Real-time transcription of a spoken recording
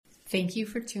Thank you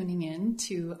for tuning in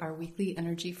to our weekly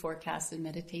energy forecast and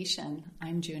meditation.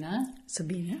 I'm Juna.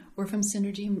 Sabina. We're from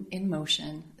Synergy in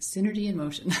Motion.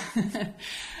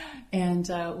 And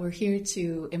we're here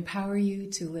to empower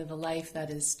you to live a life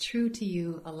that is true to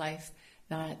you, a life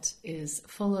that is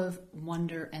full of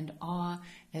wonder and awe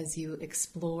as you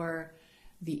explore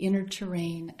the inner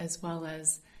terrain as well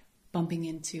as bumping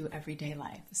into everyday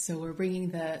life. So we're bringing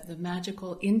the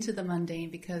magical into the mundane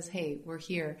because, hey, we're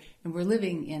here and we're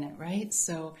living in it, right?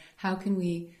 So how can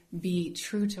we be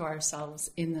true to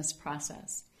ourselves in this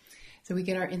process? So we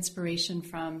get our inspiration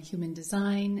from Human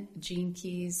Design, Gene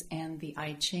Keys, and the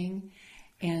I Ching.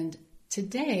 And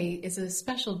today is a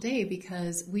special day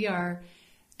because we are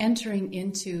entering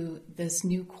into this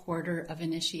new quarter of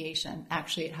initiation.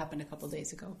 Actually, it happened a couple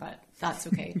days ago, but that's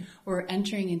okay. We're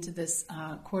entering into this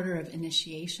quarter of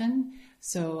initiation.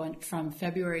 So from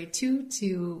February 2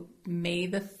 to May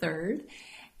the 3rd.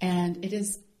 And it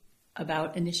is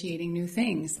about initiating new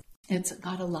things. It's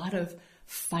got a lot of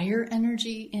fire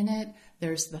energy in it.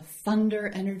 There's the thunder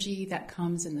energy that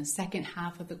comes in the second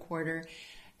half of the quarter.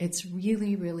 It's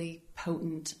really, really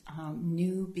potent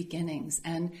new beginnings.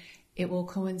 And it will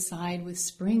coincide with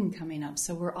spring coming up.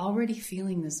 So we're already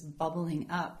feeling this bubbling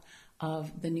up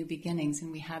of the new beginnings.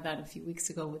 And we had that a few weeks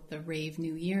ago with the Rave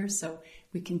New Year. So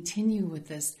we continue with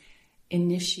this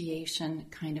initiation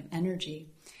kind of energy.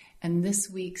 And this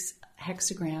week's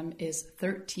hexagram is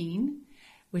 13,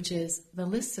 which is the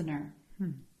listener.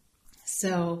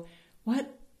 So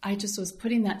what I just was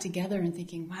putting that together and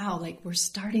thinking, wow, like we're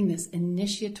starting this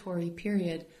initiatory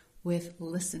period with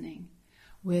listening,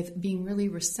 with being really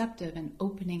receptive and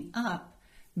opening up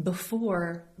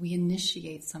before we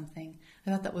initiate something.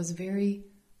 I thought that was very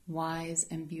wise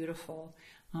and beautiful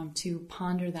to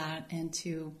ponder that and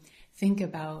to think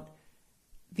about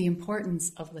the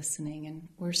importance of listening. And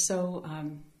we're so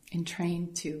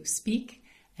entrained to speak,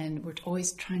 and we're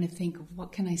always trying to think of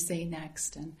what can I say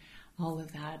next and all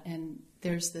of that. And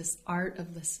there's this art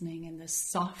of listening and this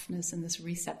softness and this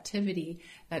receptivity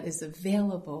that is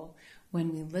available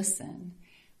when we listen.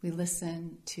 We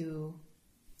listen to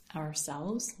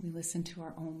ourselves. We listen to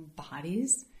our own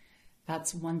bodies.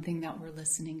 That's one thing that we're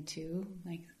listening to.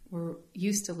 Like we're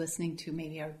used to listening to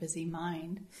maybe our busy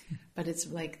mind, but it's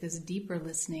like this deeper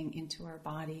listening into our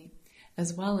body,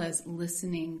 as well as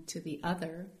listening to the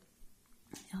other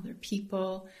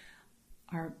people,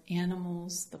 our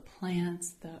animals, the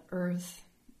plants, the earth,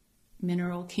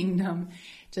 mineral kingdom,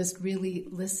 just really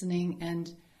listening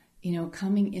and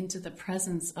coming into the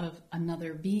presence of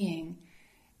another being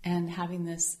and having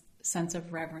this sense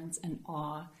of reverence and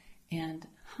awe and,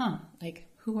 like,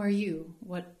 who are you?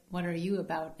 What are you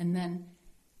about? And then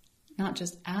not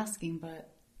just asking,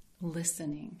 but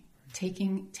listening,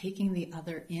 taking the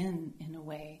other in a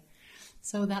way.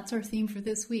 So that's our theme for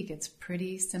this week. It's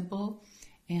pretty simple.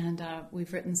 And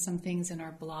we've written some things in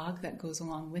our blog that goes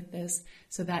along with this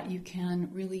so that you can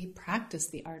really practice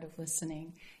the art of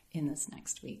listening in this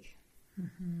next week.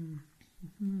 Mm-hmm.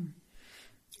 Mm-hmm.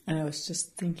 And I was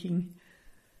just thinking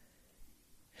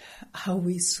how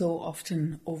we so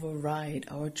often override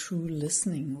our true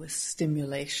listening with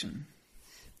stimulation.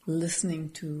 Listening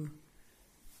to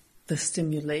the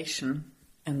stimulation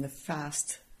and the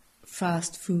fast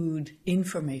food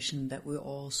information that we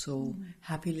all so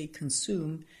happily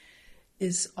consume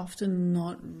is often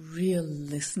not real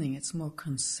listening. It's more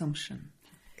consumption.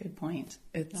 Good point.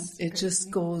 It just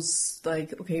goes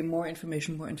like, okay, more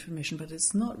information, but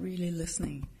it's not really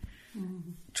listening,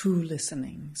 true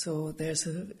listening. So there's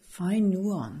a fine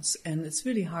nuance, and it's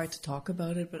really hard to talk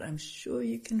about it, but I'm sure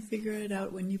you can figure it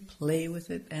out when you play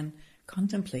with it and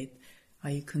contemplate.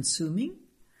 Are you consuming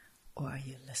or are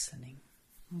you listening?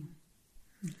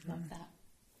 Love that.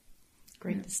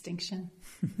 Great distinction.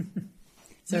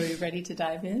 So are you ready to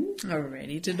dive in? We're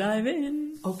ready to dive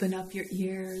in. Open up your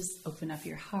ears, open up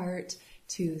your heart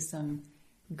to some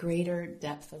greater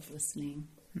depth of listening.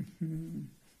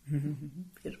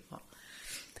 Beautiful.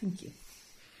 Thank you.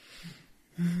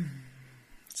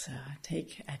 So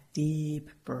take a deep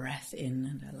breath in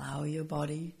and allow your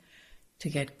body to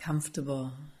get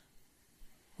comfortable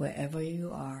wherever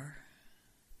you are.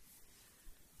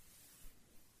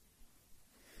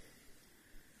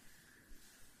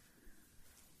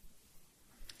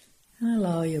 And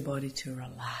allow your body to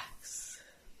relax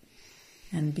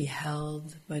and be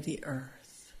held by the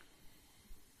earth.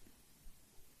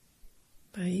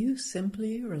 By you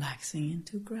simply relaxing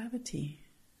into gravity.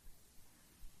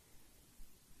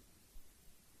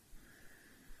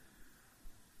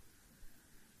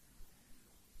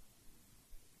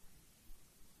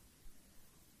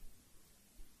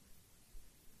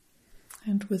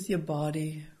 And with your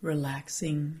body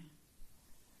relaxing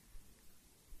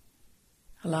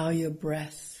Allow your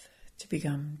breath to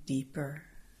become deeper,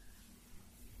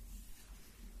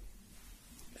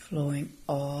 flowing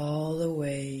all the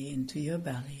way into your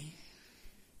belly.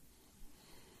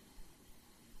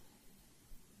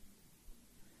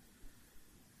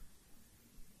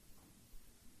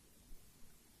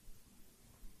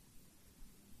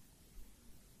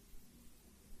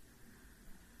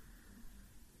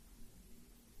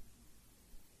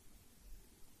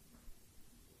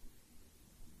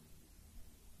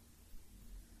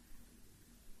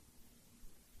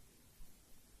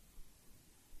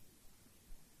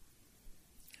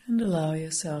 And allow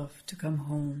yourself to come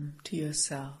home to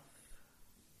yourself.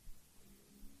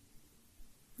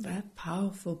 That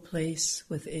powerful place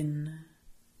within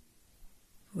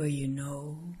where you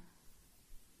know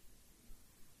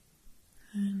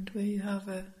and where you have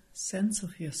a sense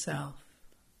of yourself.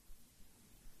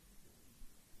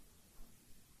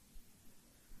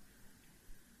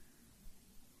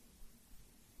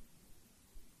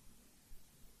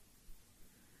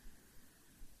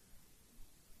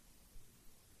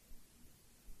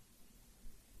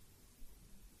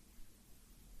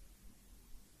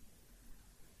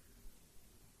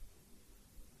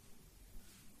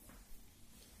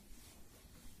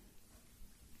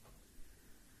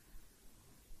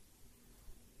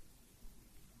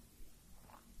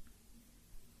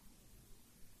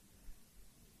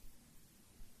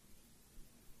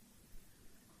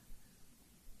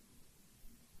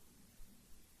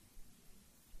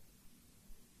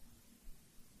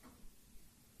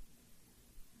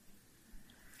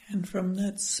 And from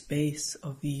that space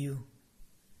of you,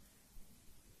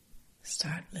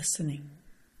 start listening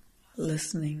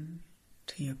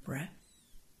to your breath,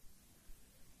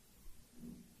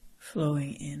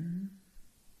 flowing in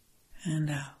and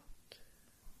out.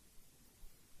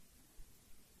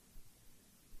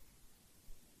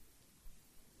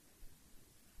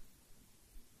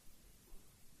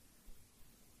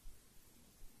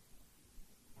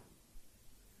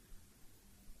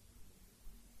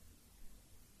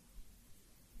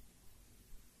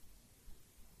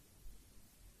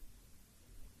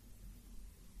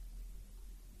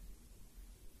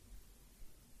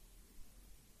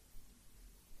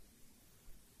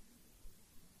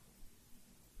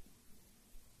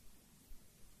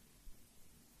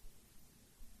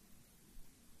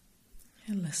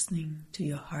 And listening to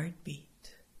your heartbeat.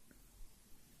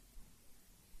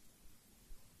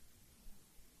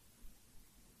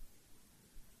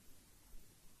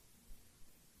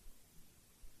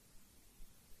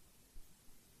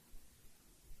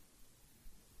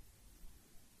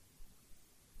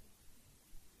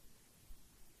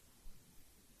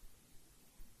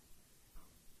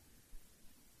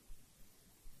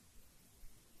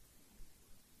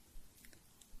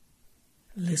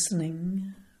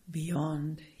 Listening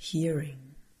beyond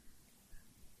hearing,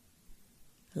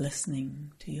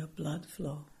 listening to your blood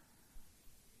flow.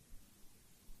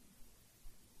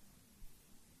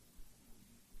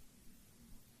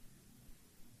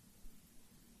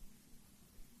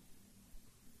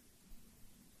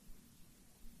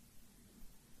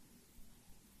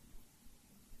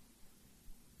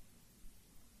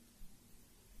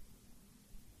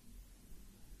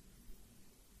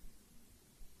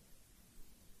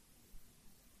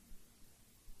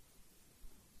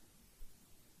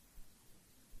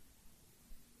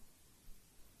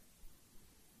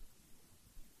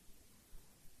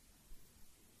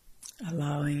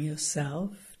 Allowing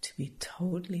yourself to be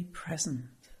totally present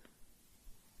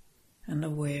and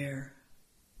aware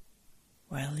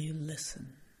while you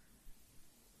listen.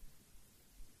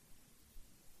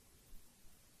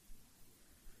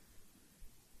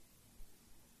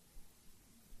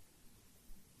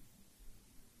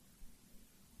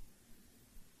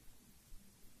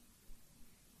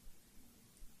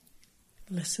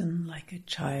 Listen like a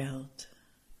child,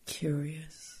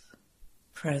 curious,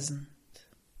 present,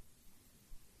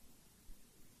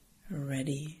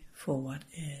 ready for what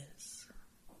is.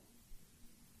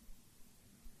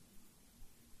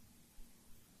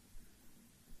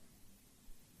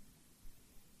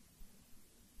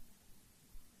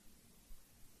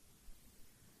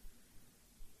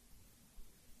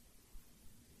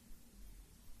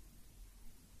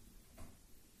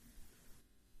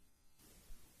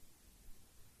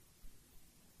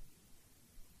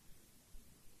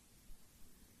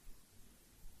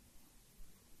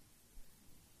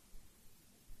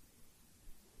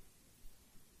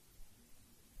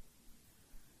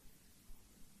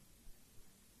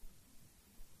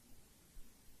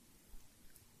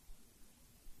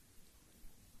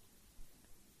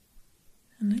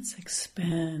 And let's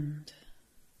expand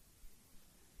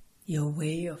your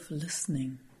way of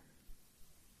listening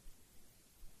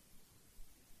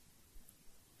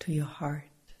to your heart.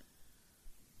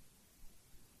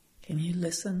 Can you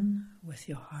listen with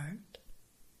your heart?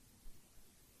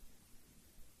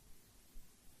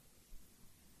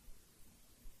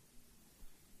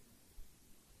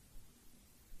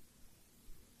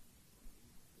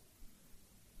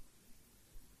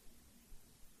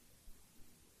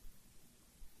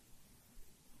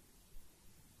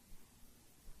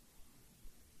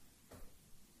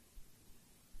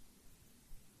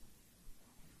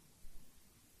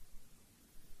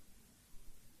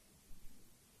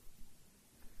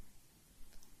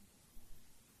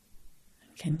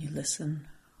 Can you listen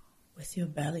with your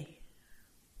belly?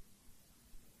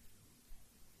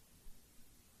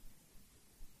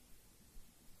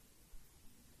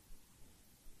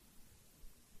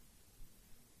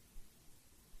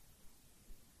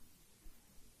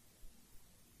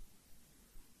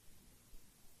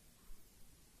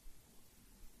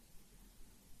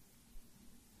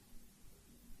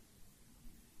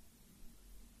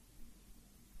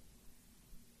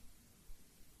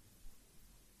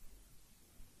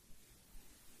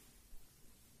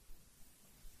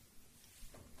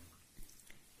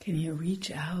 Can you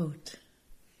reach out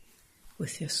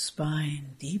with your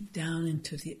spine deep down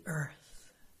into the earth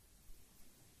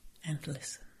and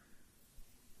listen?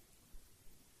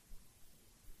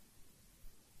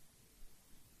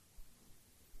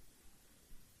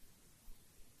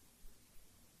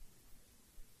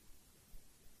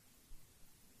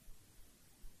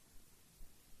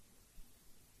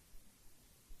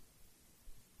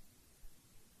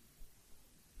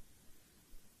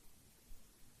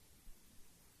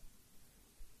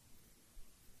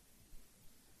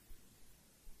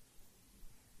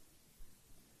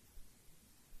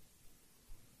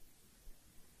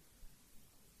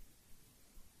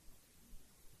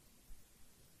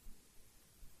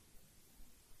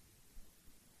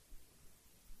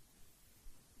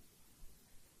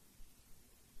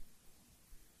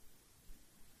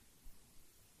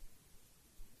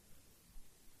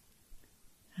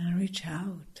 And reach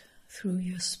out through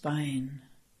your spine,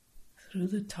 through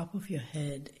the top of your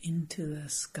head, into the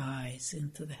skies,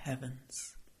 into the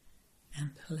heavens,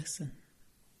 and listen.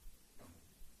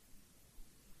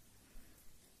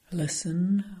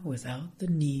 Listen without the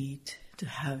need to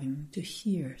having to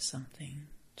hear something.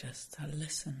 Just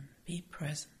listen, be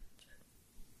present.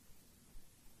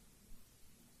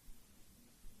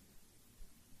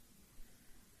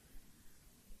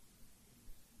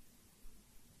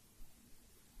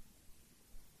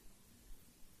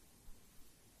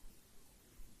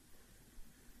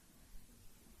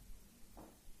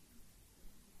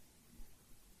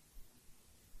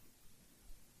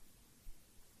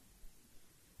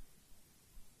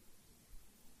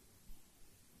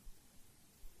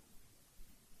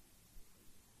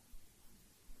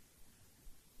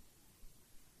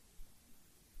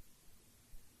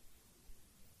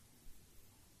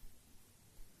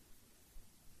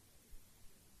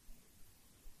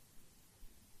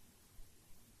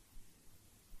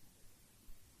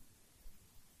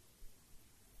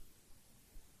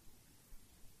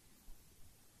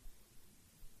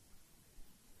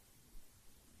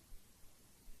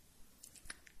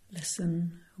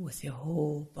 Listen with your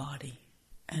whole body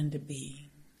and being.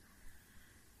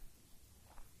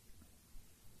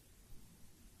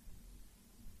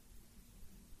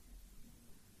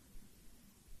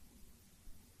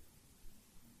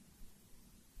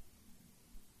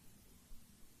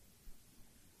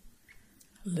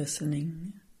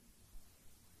 Listening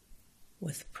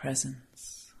with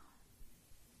presence.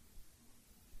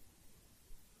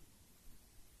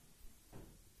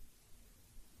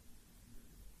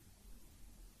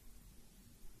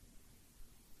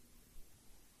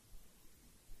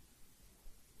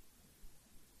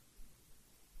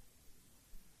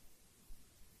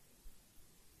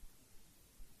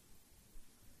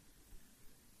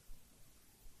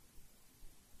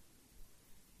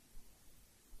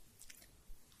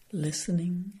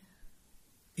 Listening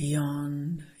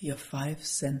beyond your five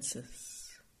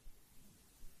senses.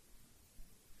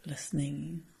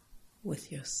 Listening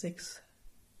with your 6th,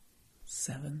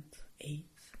 7th, 8th,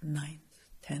 9th,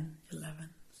 10th, 11th,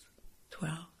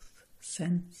 12th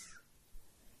sense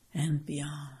and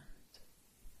beyond.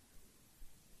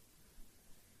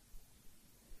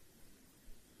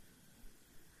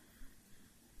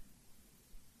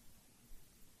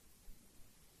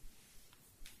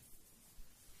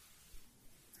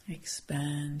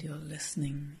 Expand your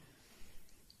listening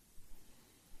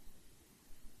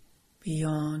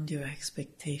beyond your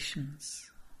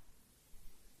expectations.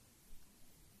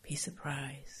 Be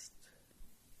surprised.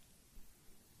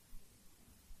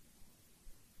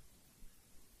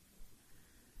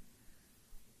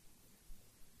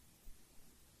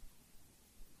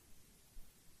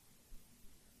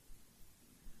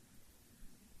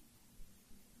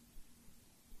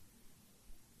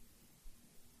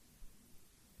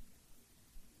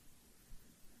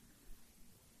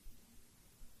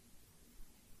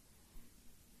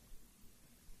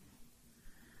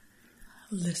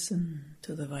 Listen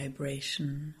to the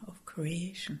vibration of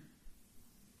creation.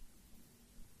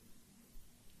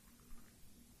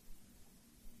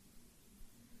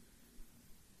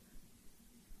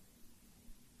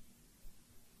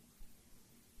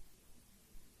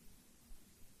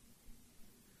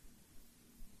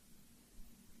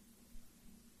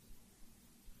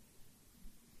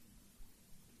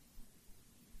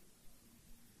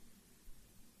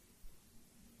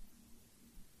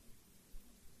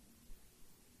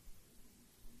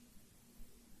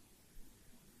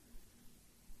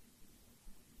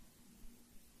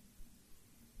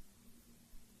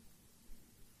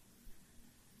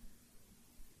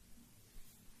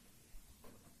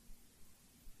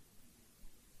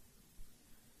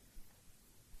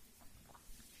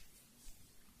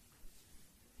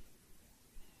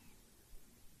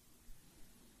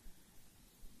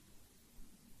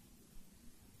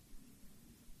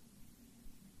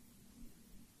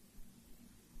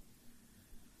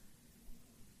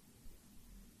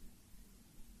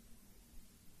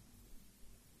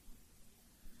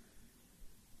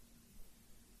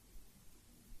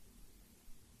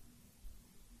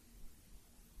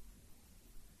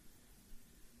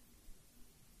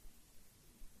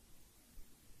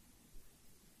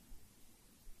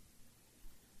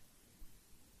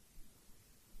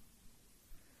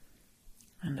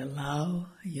 And allow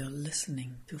your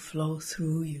listening to flow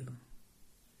through you.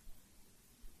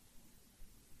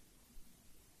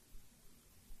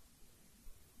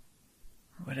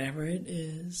 Whatever it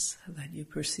is that you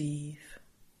perceive,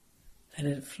 let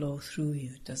it flow through you.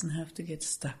 It doesn't have to get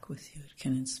stuck with you. It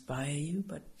can inspire you,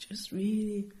 but just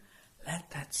really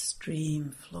let that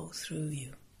stream flow through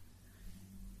you.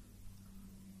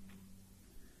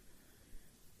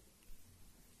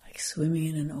 Like swimming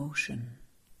in an ocean,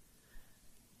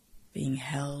 being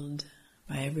held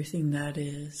by everything that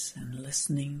is and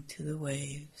listening to the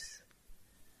waves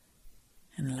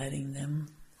and letting them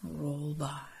roll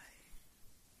by.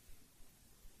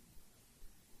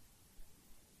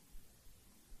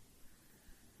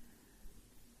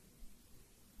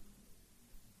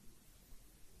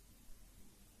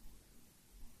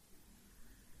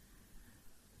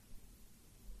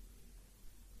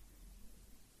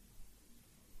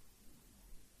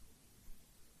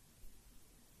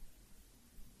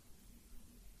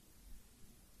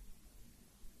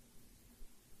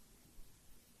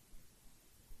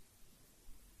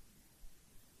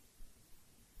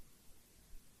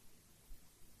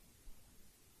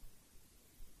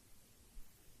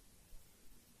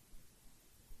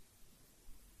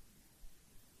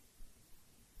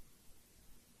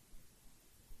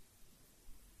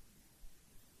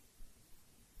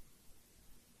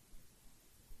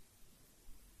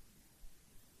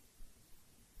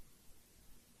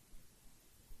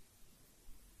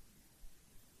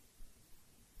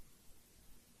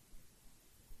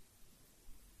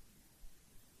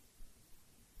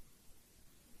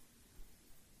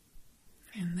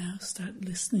 And now start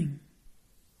listening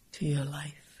to your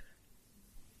life,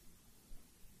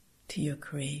 to your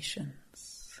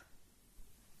creations,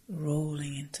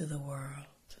 rolling into the world.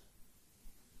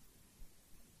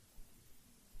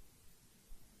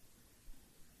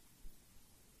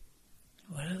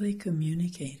 What are they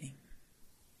communicating?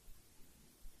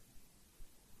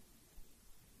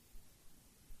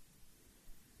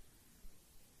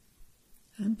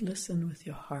 And listen with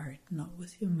your heart, not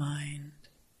with your mind.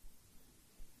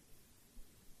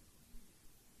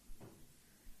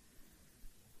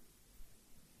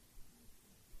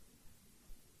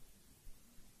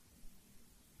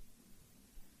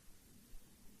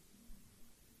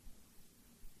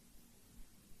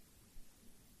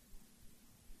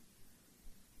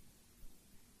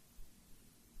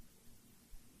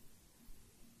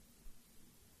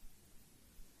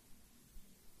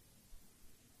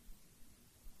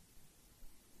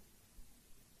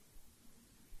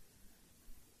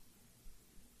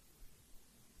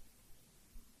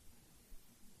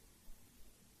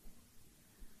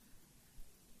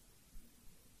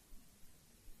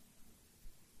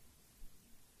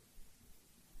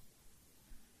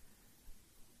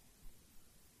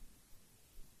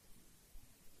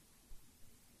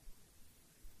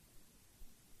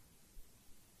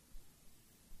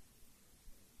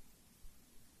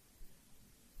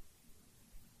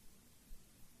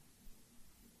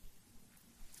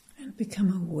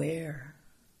 Become aware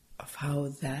of how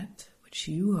that which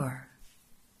you are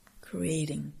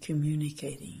creating,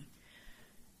 communicating,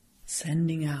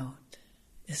 sending out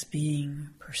is being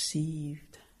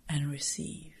perceived and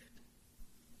received.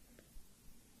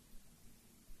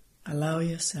 Allow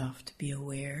yourself to be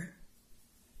aware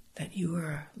that you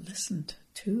are listened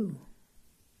to.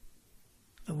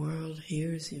 The world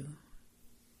hears you,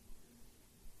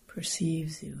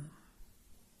 perceives you,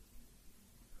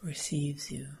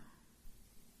 receives you.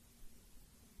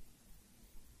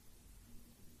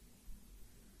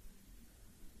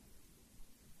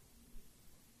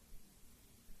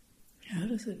 How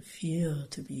does it feel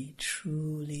to be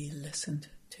truly listened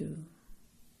to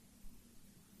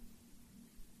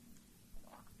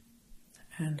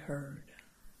and heard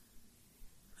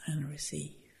and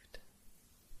received?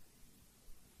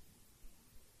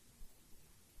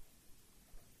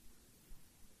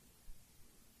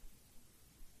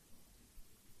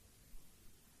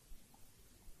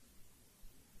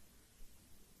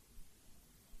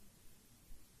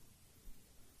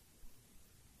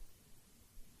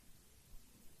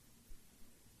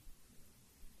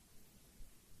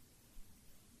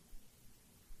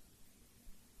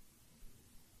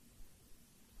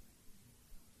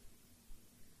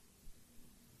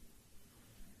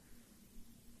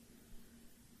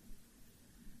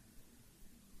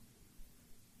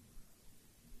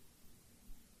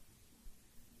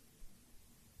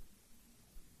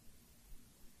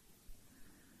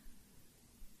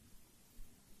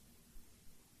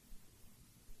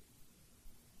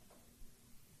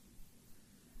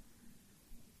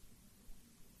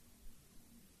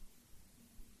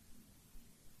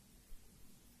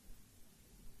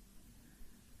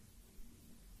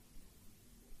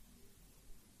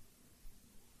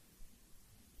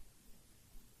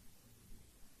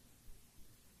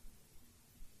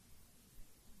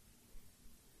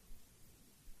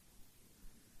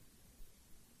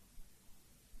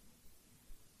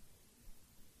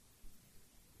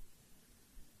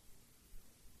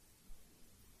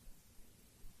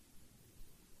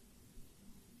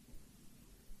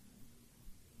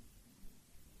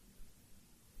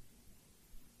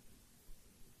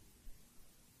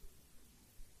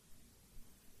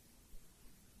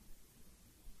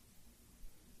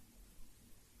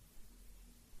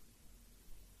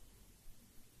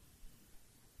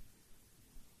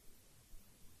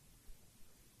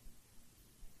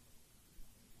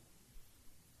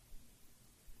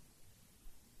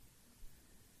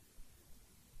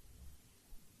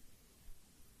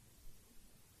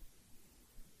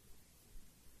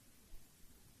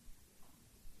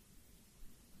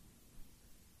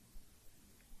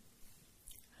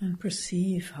 And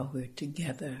perceive how we're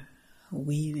together,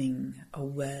 weaving a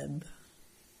web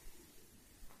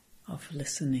of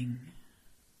listening,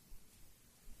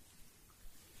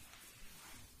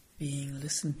 being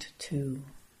listened to,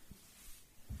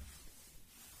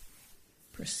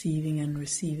 perceiving and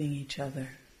receiving each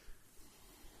other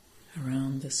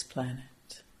around this planet.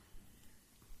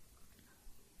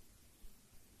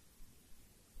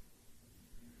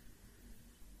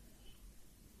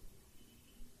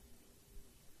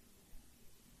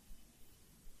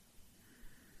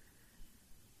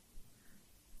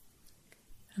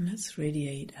 And let's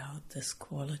radiate out this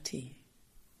quality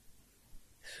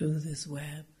through this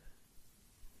web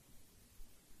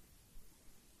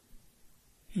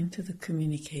into the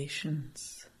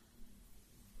communications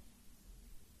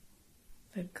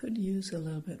that could use a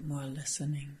little bit more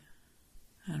listening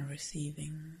and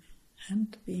receiving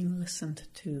and being listened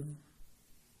to.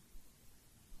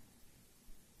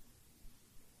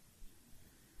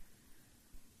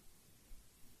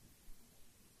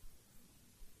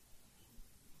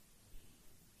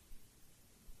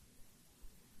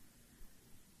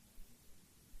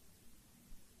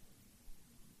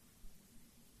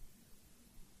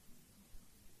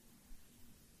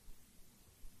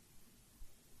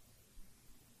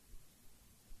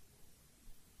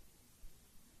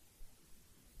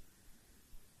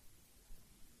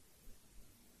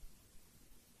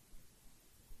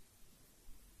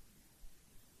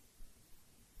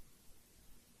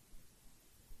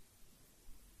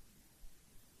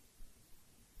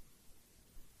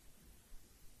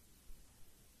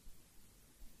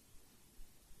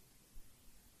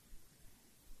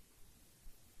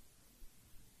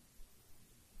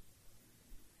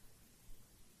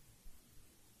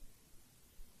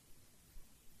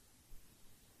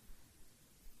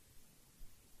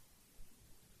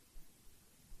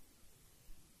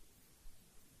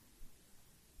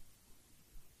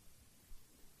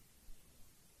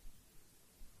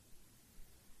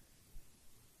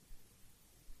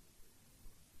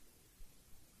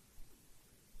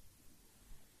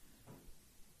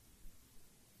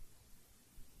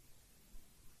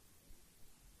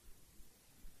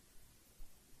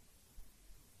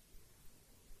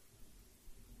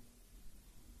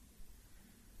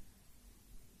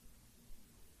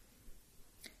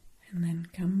 And then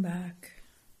come back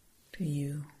to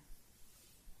you.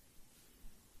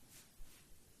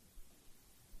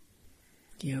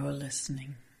 You're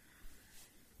listening.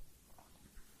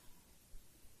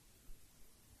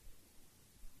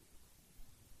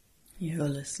 You're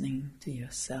listening to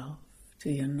yourself,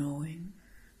 to your knowing.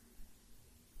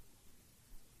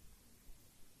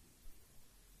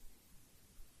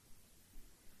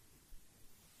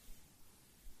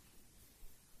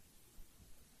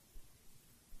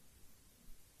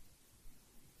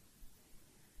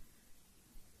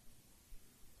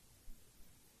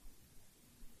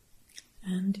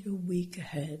 And your week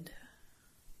ahead.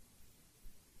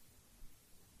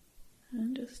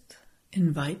 And just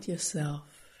invite yourself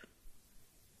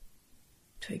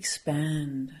to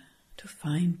expand, to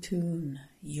fine-tune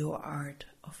your art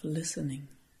of listening,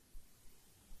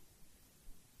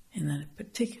 and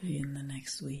particularly in the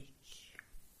next week.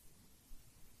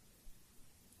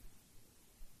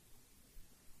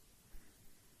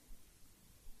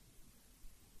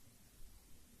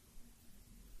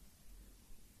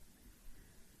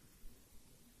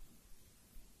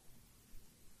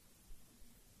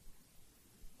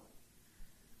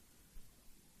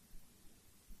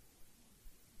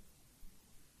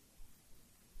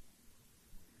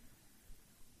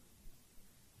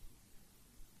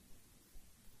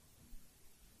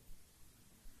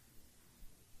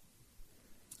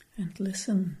 And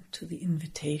listen to the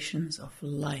invitations of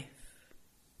life,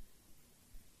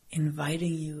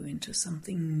 inviting you into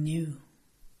something new,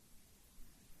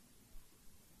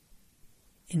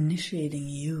 initiating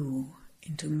you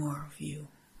into more of you.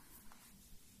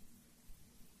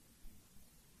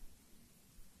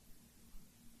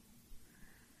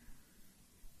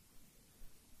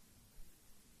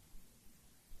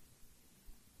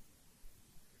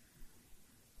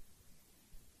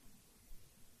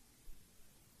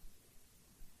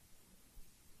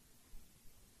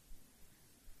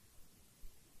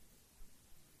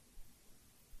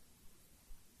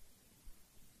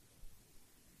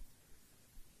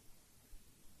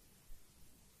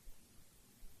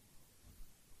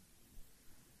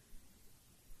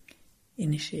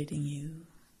 Initiating you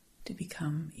to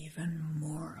become even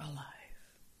more alive.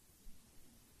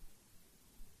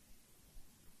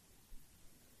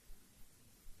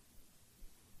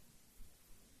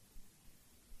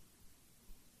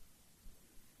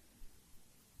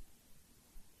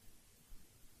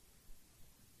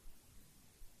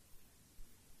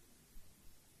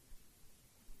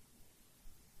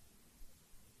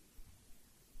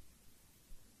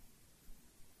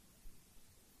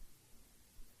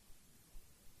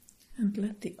 And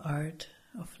let the art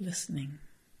of listening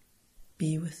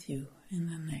be with you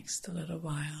in the next little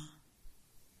while.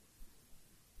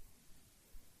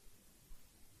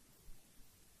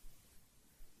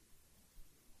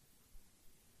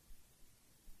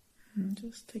 And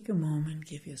just take a moment,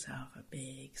 give yourself a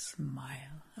big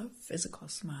smile, a physical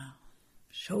smile.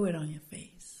 Show it on your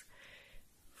face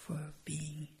for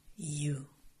being you.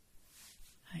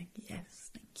 Like,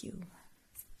 yes, thank you.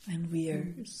 And we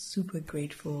are super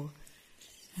grateful.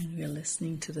 And we are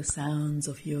listening to the sounds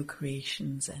of your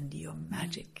creations and your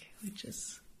magic, which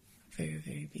is very,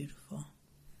 very beautiful.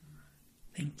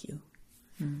 Thank you.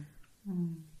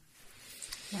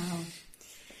 Wow.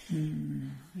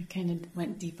 I kind of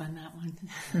went deep on that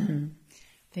one.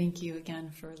 Thank you again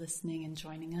for listening and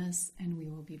joining us. And we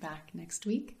will be back next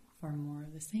week for more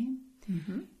of the same.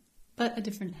 But a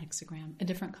different hexagram, a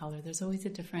different color. There's always a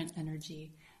different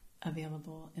energy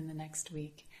available in the next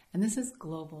week. And this is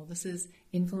global. This is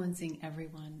influencing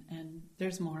everyone. And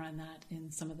there's more on that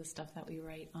in some of the stuff that we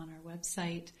write on our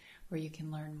website, where you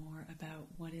can learn more about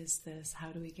what is this,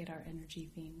 how do we get our energy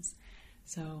themes.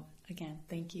 So again,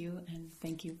 thank you. And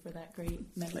thank you for that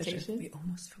great meditation. Pleasure. We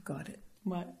almost forgot it.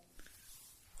 What?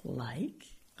 Like.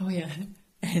 Oh, yeah.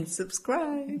 And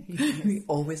subscribe. Yes. We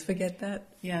always forget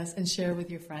that. Yes, and share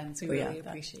with your friends. We really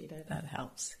appreciate it. That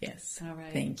helps, yes. All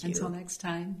right. Thank you. Until next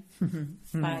time.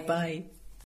 Bye. Bye.